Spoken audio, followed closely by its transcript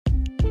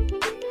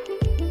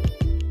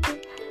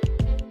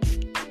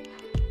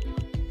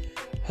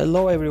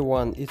Hello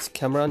everyone, it's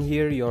Cameron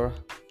here, your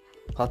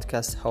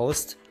podcast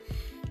host,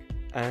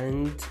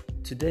 and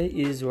today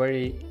is a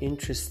very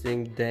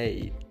interesting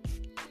day.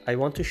 I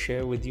want to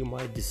share with you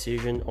my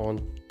decision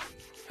on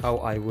how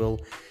I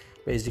will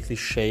basically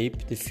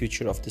shape the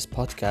future of this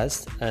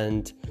podcast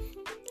and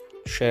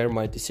share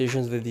my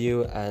decisions with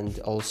you and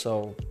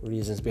also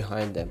reasons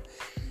behind them.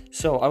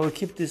 So I will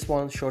keep this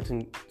one short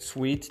and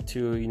sweet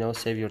to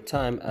save your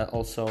time and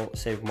also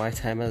save my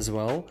time as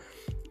well,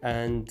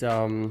 and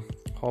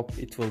hope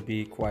it will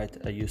be quite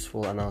a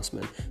useful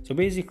announcement. So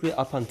basically,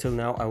 up until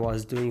now, I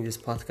was doing this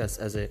podcast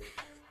as a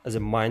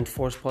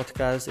MindForce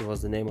podcast. It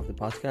was the name of the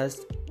podcast,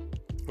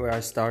 where I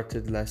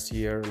started last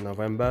year in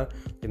November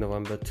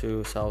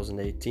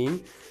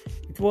 2018.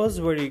 It was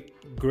a very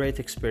great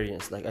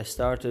experience. I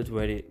started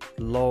very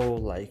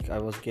low, I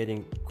was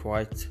getting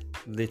quite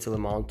little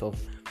amount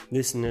of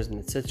listeners and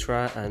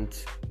etc. And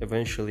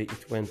eventually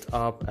it went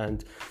up,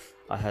 and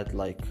I had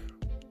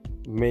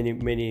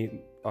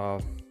many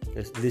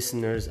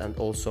listeners, and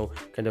also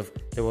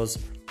there was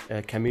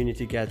a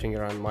community gathering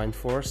around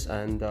MindForce,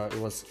 and it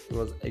was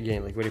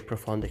again very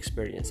profound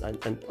experience,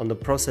 and on the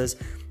process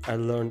I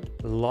learned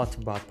a lot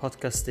about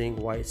podcasting,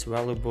 why it's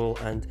valuable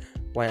and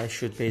why I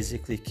should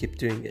basically keep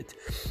doing it.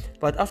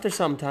 But after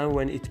some time,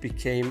 when it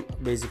became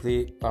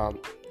basically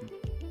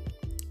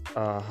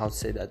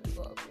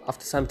after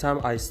some time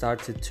I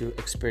started to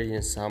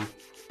experience some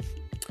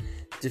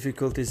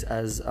difficulties,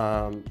 as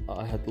I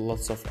had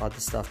lots of other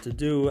stuff to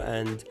do,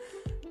 and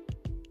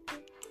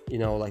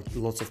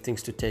lots of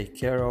things to take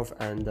care of,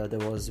 and there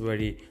was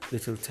very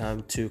little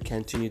time to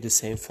continue the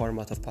same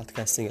format of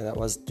podcasting that I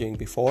was doing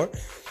before.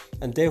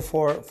 And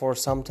therefore, for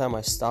some time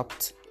I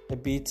stopped a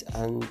bit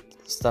and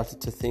started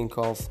to think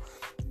of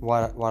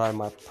what are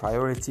my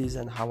priorities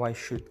and how I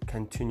should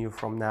continue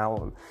from now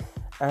on.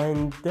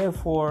 And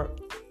therefore,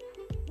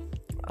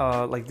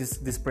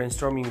 this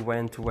brainstorming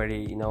went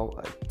very,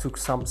 took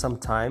some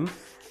time,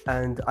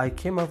 and I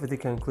came up with the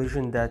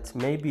conclusion that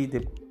maybe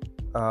the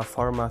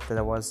format that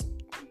I was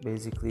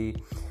basically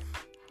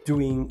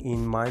doing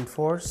in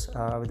MindForce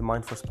with the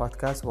MindForce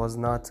podcast was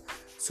not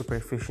super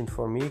efficient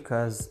for me,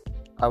 because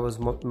I was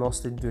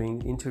mostly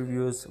doing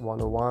interviews,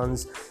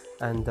 one-on-ones,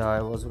 and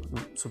it was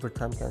super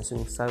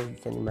time-consuming stuff. You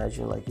can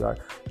imagine, you are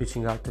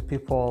reaching out to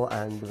people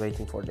and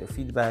waiting for their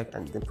feedback,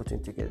 and then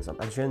putting together some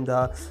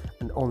agenda,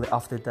 and only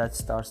after that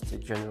starts the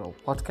general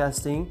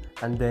podcasting.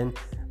 And then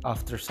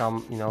after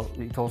some,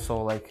 it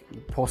also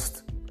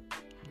post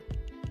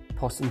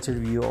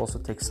interview also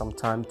takes some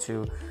time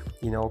to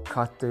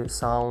cut the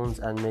sounds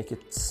and make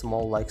it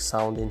small,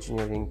 sound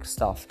engineering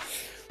stuff.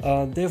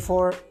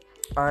 Therefore,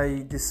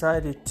 I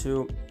decided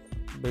to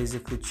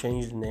basically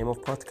change the name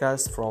of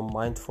podcast from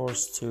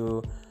MindForce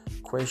to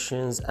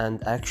Questions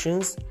and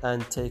Actions,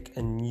 and take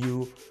a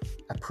new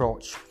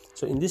approach.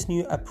 So in this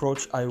new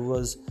approach, I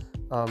was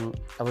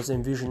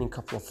envisioning a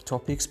couple of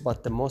topics,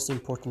 but the most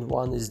important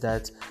one is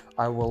that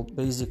I will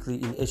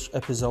basically, in each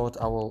episode,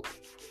 I will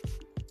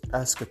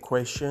ask a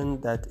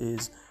question that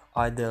is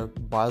either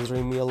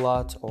bothering me a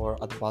lot or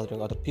bothering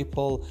other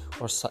people,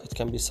 or it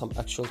can be some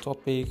actual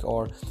topic,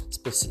 or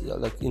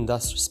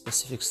industry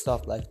specific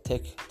stuff, like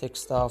tech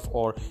stuff,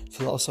 or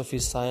philosophy,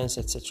 science,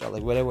 etc.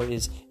 Whatever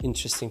is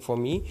interesting for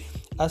me.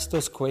 Ask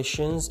those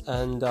questions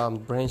and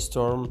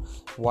brainstorm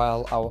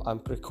while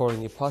I'm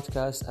recording a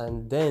podcast,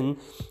 and then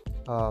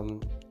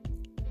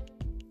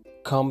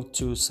come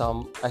to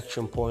some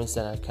action points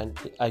that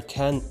I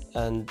can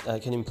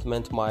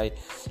implement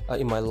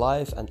in my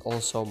life, and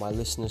also my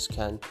listeners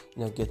can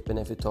get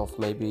benefit of.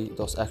 Maybe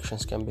those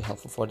actions can be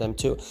helpful for them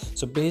too.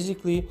 So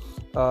basically,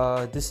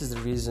 this is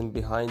the reason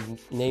behind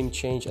name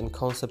change and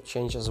concept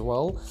change as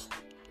well.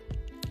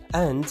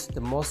 And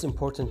the most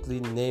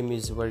importantly, name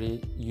is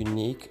very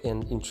unique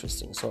and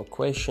interesting. So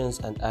questions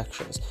and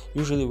actions.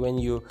 Usually when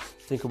you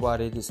think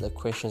about it, it's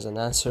questions and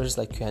answers,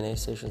 Q&A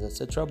sessions,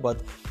 etc.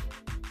 But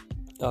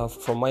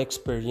from my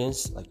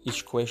experience,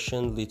 each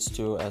question leads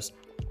to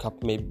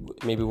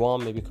maybe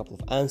one, maybe a couple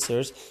of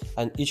answers,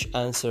 and each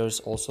answers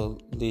also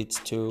leads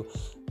to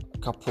a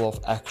couple of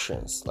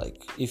actions.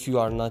 If you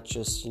are not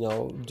just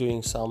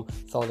doing some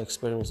thought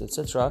experiments,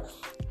 etc.,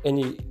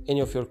 any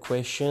of your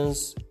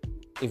questions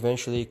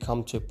eventually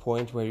come to a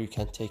point where you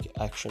can take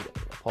action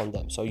upon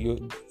them. So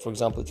for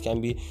example, it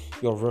can be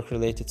your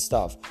work-related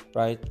stuff,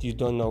 right? You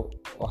don't know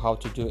how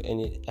to do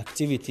any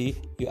activity,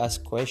 you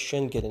ask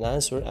question, get an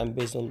answer, and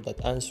based on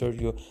that answer,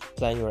 you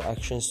plan your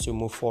actions to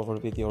move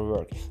forward with your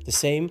work. The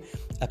same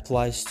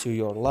applies to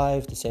your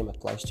life, the same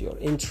applies to your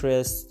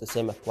interests, the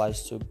same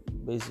applies to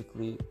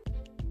basically,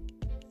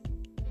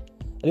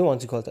 I don't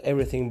want to call it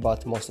everything,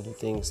 but most of the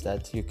things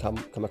that you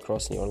come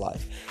across in your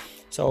life.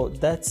 So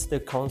that's the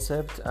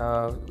concept.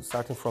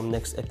 Starting from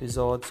next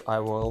episode, I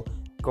will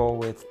go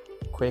with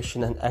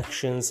question and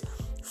actions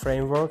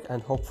framework,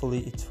 and hopefully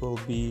it will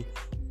be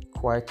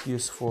quite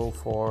useful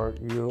for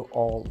you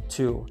all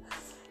too.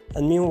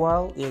 And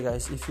meanwhile,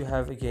 guys, if you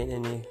have again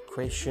any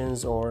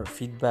questions or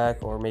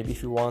feedback, or maybe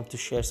if you want to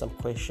share some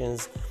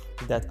questions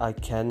that I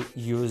can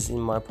use in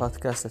my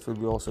podcast, that will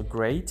be also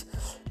great.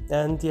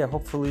 And yeah,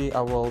 hopefully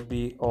I will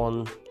be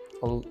on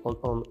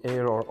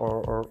air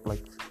or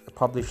like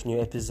publish new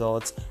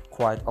episodes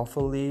quite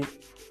oftenly.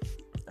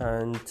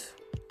 And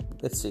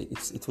let's see,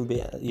 it will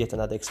be yet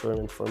another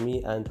experiment for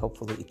me, and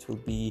hopefully it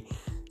will be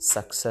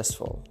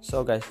successful.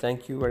 So guys,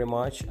 thank you very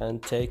much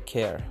and take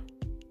care.